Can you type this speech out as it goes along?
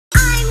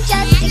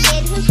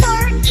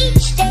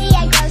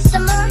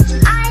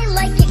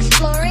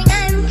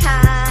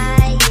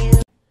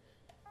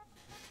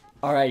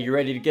All right, you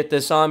ready to get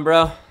this on,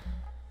 bro?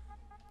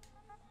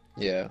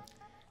 Yeah.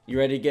 You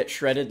ready to get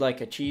shredded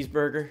like a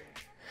cheeseburger?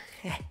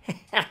 You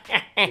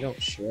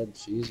don't shred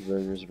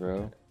cheeseburgers,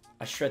 bro.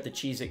 I shred the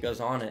cheese that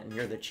goes on it, and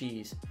you're the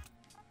cheese.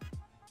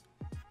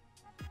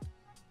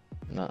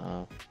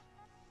 Nuh-uh.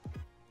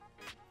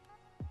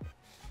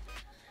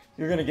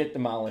 You're gonna get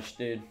demolished,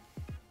 dude.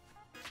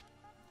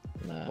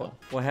 No.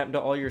 What happened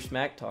to all your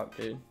smack talk,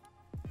 dude?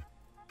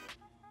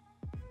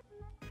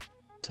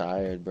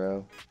 Tired,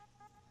 bro.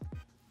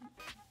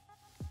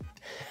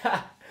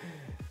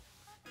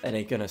 That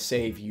ain't gonna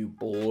save you,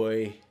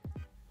 boy.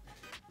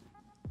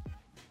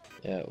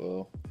 Yeah, it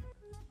will.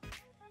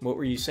 What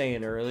were you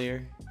saying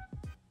earlier?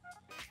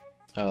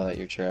 Oh, that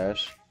you're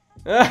trash?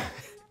 Oh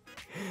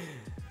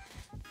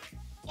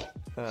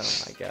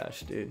my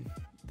gosh, dude.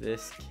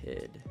 This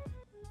kid.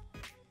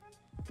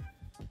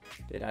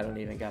 Dude, I don't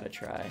even gotta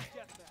try.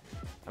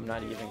 I'm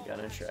not even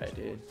gonna try,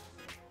 dude.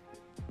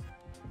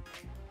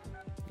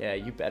 Yeah,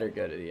 you better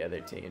go to the other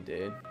team,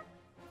 dude.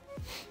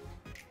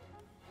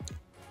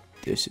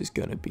 This is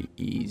gonna be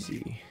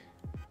easy.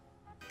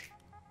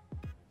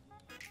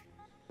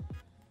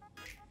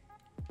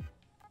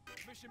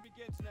 Mission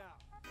begins now.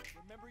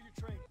 Remember your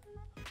training.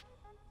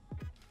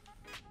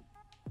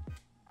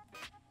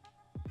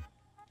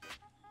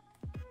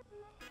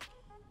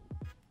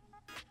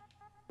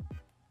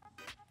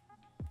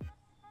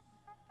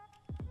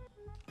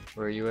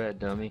 Where you at,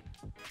 dummy?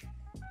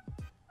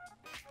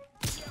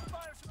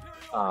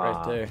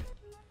 Right there.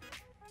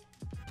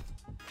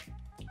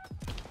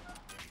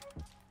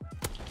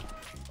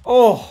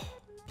 Oh!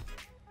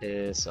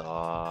 Piss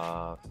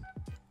off.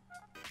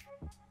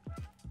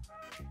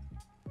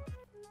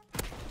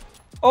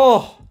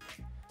 Oh!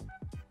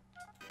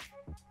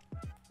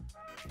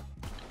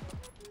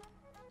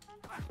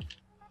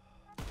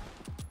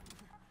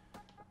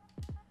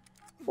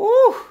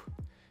 Woo!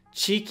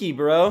 Cheeky,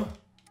 bro.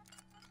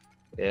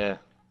 Yeah.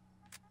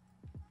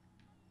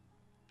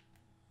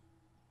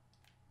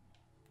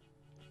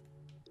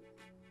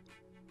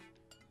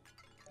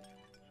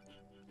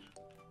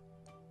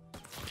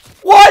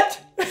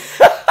 What?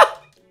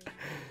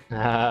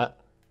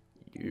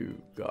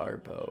 You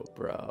Garbo,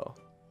 bro.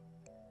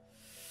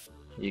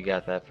 You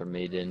got that from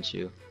me, didn't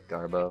you,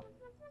 Garbo?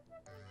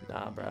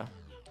 Nah, bro.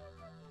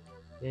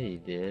 Yeah, you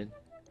did.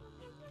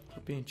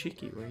 Quit being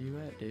cheeky. Where you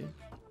at, dude?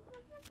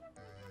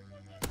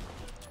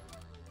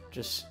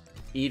 Just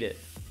eat it.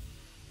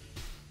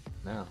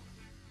 No.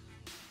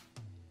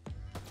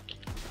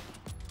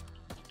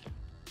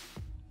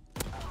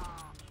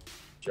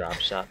 Drop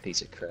shot,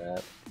 piece of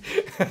crap.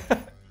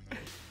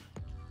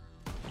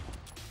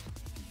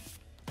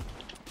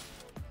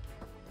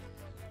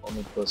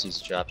 Only pussy's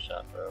drop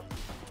shot, bro.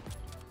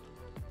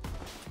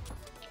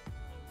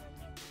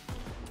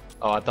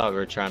 Oh, I thought we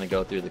were trying to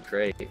go through the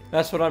crate.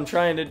 That's what I'm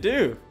trying to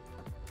do.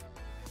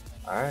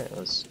 Alright,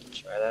 let's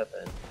try that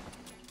then.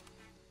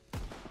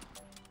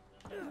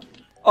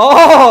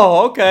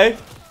 Oh, okay.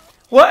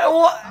 What?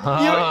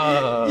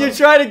 Oh. You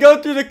try to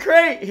go through the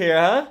crate here,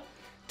 huh?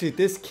 Dude,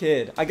 this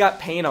kid. I got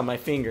paint on my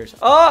fingers.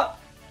 Oh!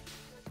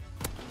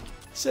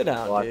 Sit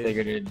down, Well,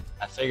 dude.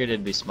 I figured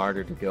it'd be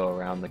smarter to go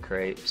around the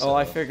crate. So. Oh,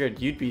 I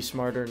figured you'd be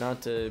smarter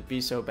not to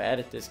be so bad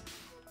at this.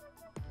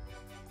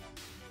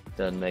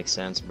 Doesn't make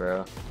sense,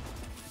 bro.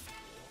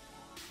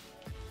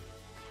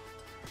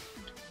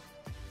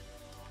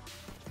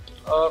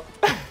 Oh.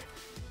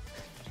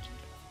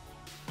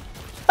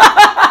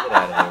 Get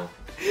out of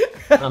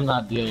here. I'm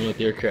not dealing with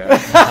your crap.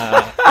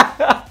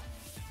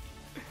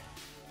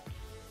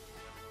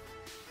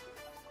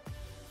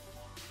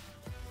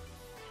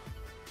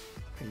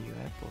 Where you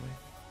at, boy?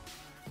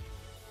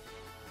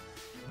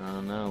 I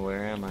don't know,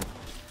 where am I?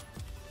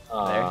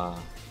 There?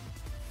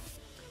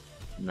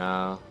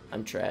 No.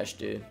 I'm trash,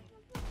 dude.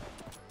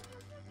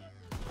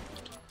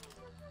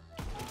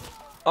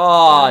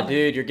 Oh,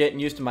 dude, you're getting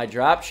used to my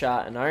drop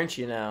shot, and aren't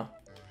you now?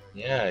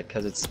 Yeah,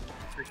 because it's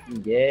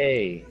freaking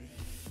gay.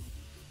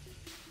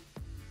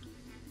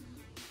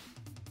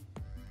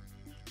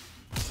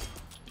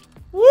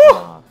 Woo!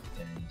 Oh,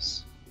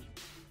 thanks.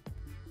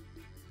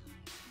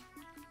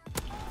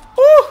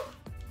 Woo!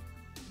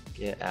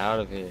 Get out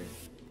of here.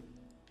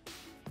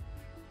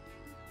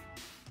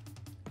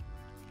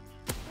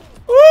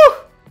 Woo!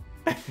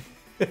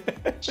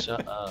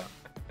 Shut up.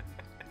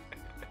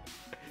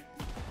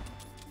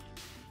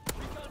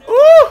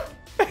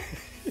 Woo!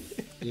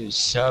 Dude,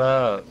 shut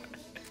up.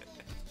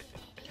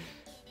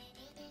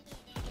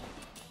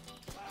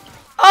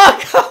 Oh,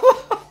 come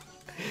on!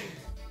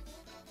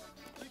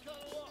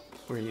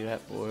 Where you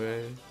at,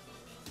 boy?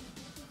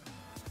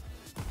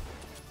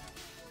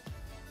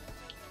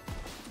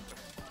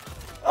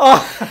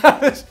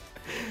 Oh,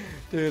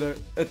 dude,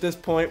 at this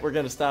point, we're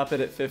gonna stop it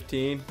at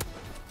 15.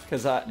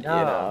 Cause you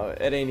know,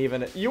 it ain't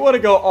even. You want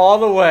to go all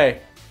the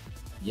way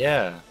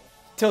Yeah.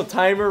 till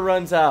timer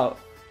runs out.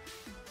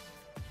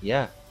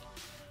 Yeah.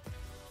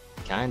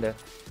 Kinda.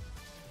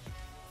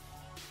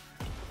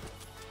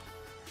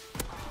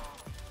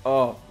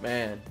 Oh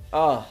man.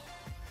 Oh,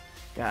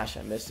 gosh,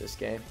 I missed this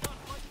game.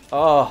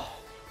 Oh,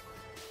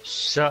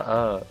 Shut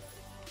up.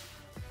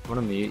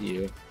 gonna mute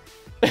you.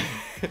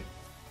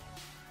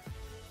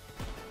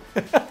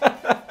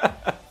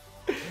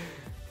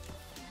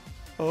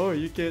 Oh,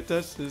 you can't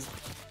touch this.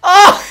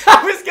 Oh,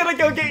 I was gonna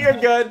go get your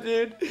gun,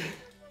 dude.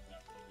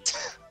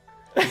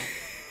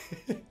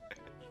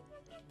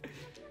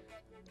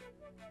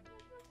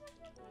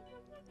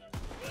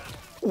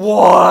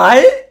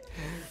 What?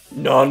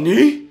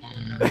 Nani?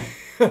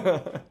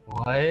 What?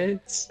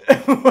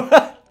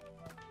 What?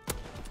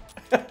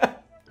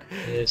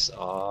 Piss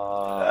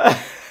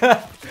off.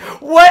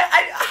 What?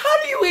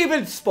 How do you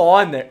even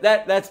spawn there?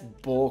 That's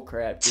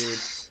bullcrap, dude.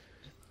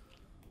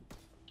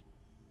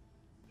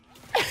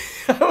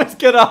 I was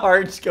gonna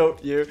hard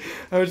scope you.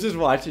 I was just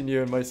watching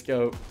you in my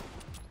scope.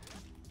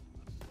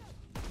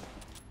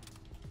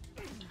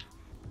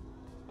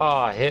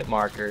 Oh, hit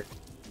marker.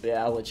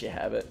 Yeah, I'll let you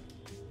have it.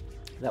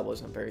 That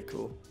wasn't very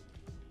cool.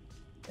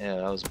 Yeah,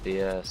 that was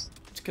BS.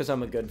 It's because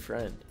I'm a good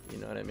friend. You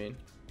know what I mean?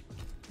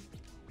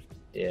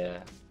 Yeah.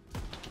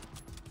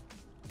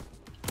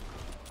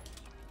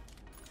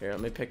 Here, let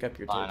me pick up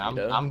your Fine,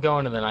 torpedo. I'm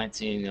going to the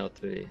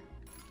 1903.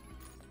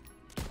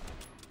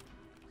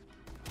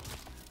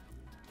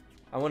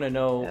 I want to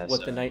know Yeah, what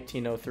so- the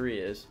 1903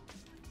 is.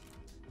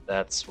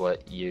 That's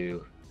what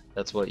you're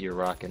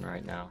rocking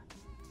right now.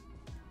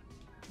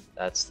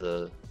 That's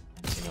the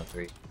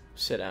 1903.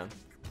 Sit down.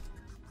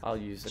 I'll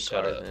use the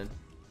Shut card up. then.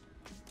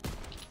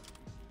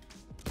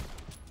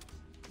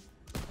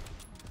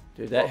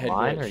 Dude, that head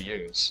Mine or glitch.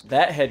 yours?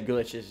 That head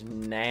glitch is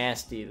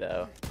nasty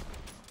though.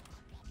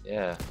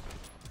 Yeah.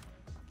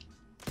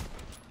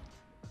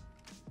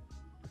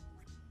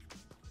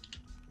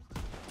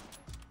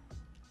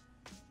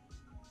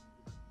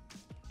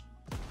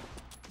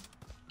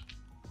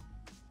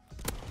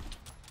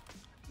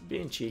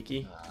 Being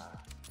cheeky.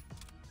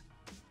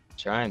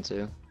 Trying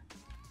to.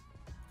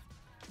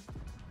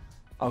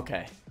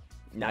 Okay.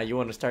 Now you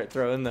want to start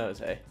throwing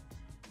those, eh?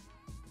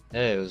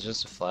 Hey, it was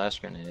just a flash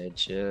grenade.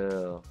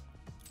 Chill.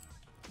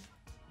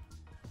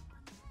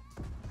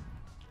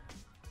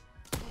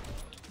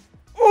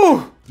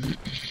 Ooh!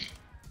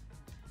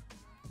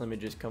 Let me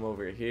just come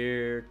over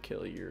here,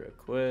 kill you real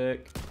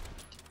quick.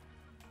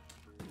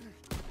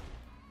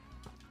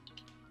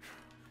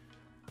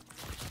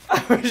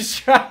 I was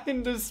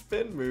trying to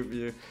spin move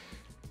you.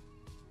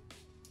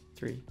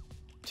 3,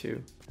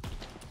 2.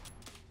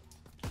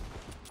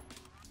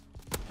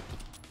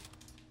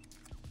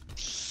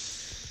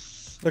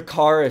 The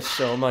car is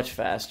so much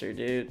faster,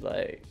 dude.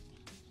 Like,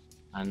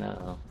 I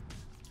know.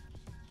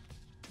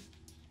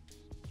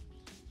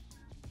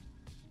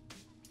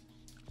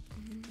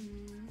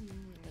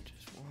 I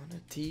just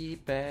wanna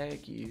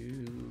teabag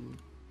you.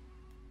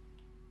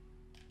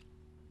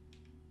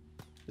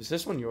 Is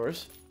this one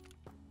yours?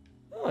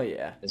 Oh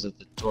yeah. Is it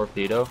the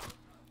torpedo?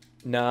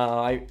 No,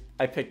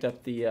 I picked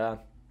up the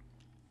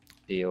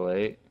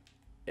DO8.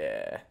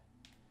 yeah.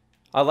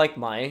 I like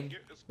mine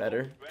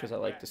better because I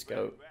like the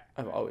scope.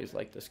 I've always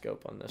liked the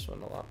scope on this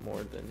one a lot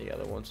more than the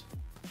other ones.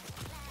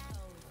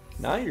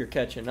 Now you're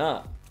catching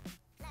up.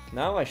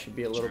 Now I should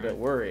be a little bit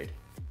worried.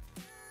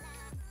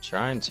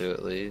 Trying to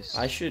at least.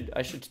 I should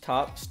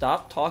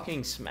stop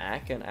talking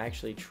smack and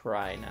actually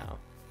try now.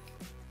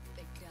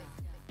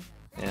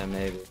 Yeah,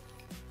 maybe.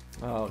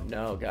 Oh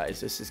no,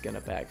 guys, this is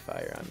gonna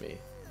backfire on me.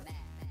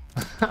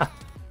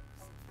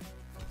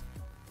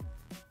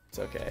 It's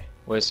okay.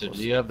 Wait, so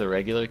do you have the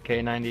regular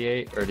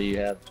K98 or do you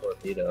have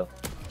torpedo?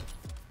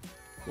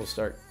 We'll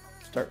start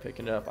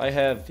picking it up. I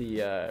have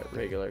the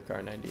regular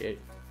Car 98.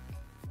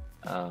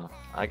 Oh,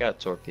 I got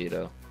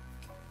torpedo.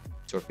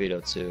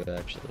 Torpedo 2,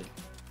 actually.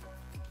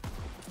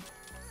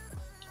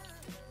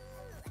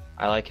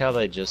 I like how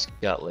they just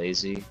got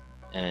lazy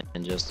and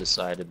just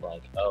decided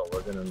like, oh,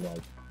 we're gonna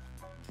like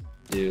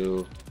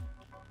do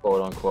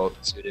quote unquote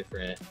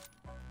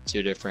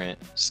two different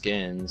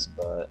skins,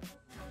 but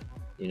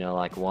you know,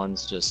 like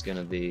one's just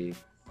gonna be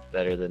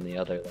better than the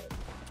other. Like,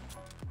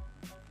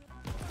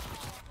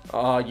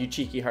 Oh, you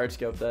cheeky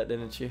hardscoped that,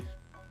 didn't you?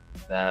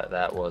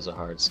 that was a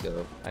hard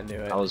scope. I knew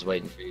it. I was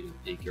waiting for you to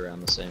peek around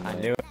the same way. I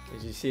knew it.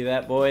 Did you see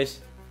that, boys?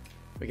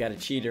 We got a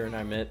cheater in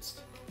our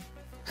midst.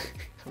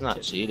 I'm not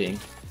kidding. cheating.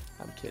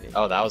 I'm kidding.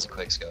 Oh, that was a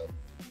quick scope.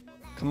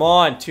 Come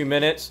on, 2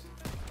 minutes.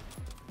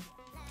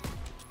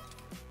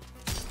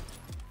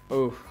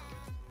 Ooh.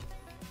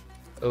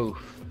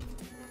 Oof.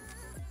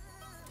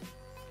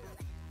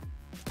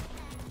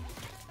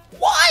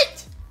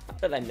 What? How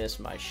did I miss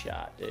my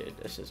shot, dude?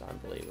 This is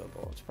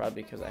unbelievable. It's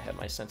probably because I had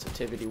my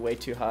sensitivity way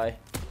too high.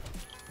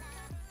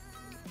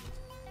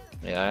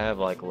 Yeah, I have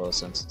like low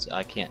sensitivity.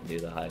 I can't do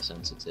the high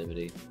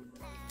sensitivity.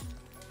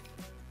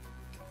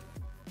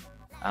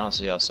 I don't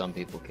see how some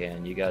people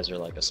can. You guys are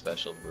like a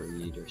special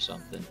breed or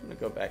something. I'm gonna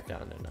go back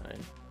down to 9.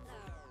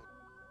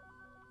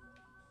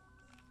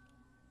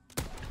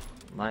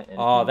 My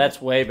Oh,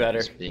 that's way better.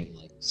 is being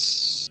like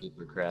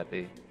super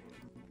crappy.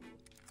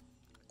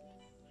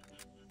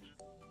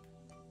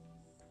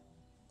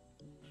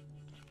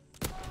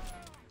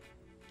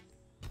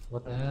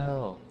 What the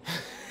hell?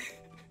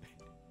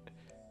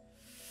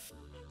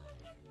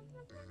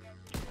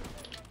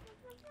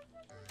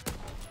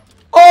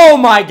 Oh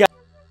my god.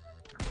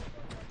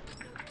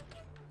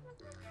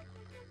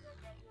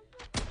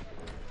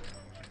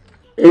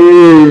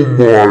 Oh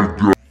my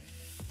god.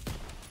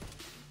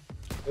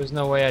 There's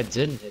no way I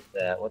didn't hit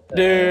that. What the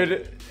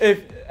Dude,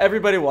 if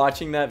everybody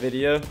watching that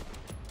video,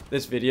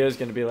 this video is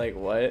gonna be like,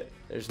 what?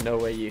 There's no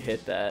way you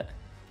hit that.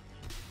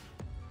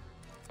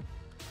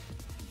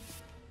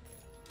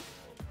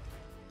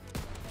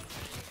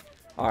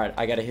 Alright,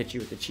 I gotta hit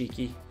you with the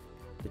cheeky.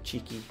 The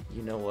cheeky,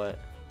 you know what?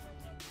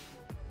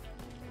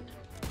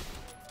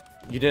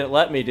 You didn't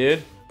let me,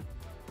 dude.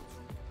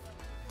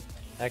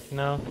 Heck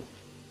no.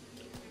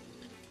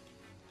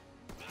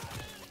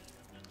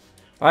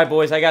 Alright,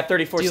 boys, I got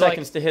 34 Do you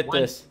seconds like to hit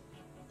when- this.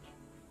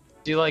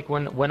 Do you like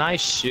when I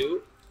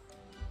shoot,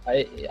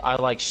 I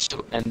like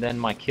shoot and then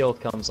my kill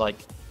comes like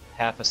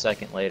half a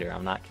second later.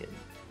 I'm not kidding.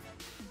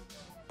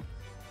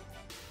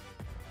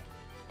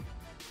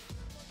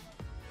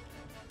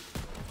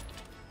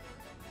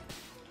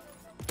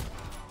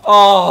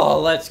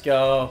 Oh, let's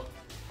go.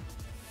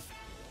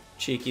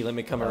 Cheeky, let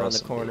me come That around was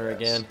the some corner BS.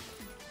 again.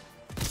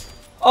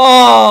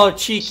 Oh,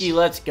 cheeky,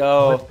 let's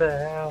go. What the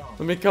hell?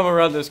 Let me come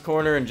around this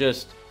corner and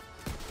just...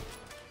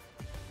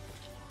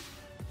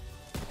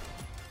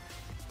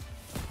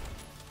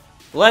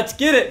 Let's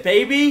get it,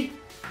 baby.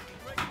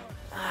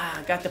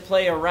 Got to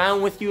play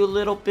around with you a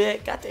little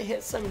bit. Got to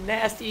hit some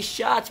nasty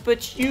shots,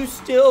 but you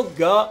still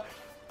got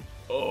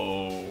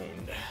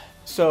owned.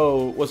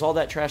 So, was all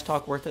that trash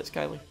talk worth it,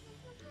 Skyler?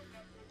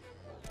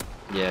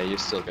 Yeah, you're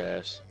still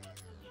gas.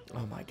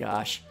 Oh my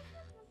gosh.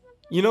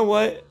 You know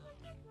what?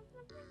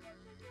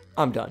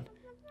 I'm done.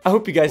 I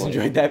hope you guys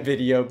enjoyed that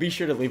video. Be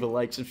sure to leave a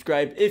like,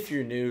 subscribe if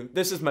you're new.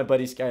 This is my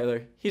buddy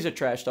Skyler. He's a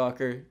trash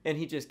talker, and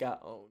he just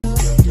got owned.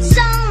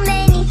 So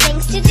many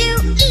things to do.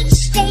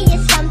 Each day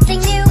is something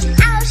new.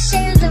 I'll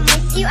share them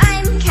with you.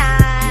 I'm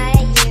Kai.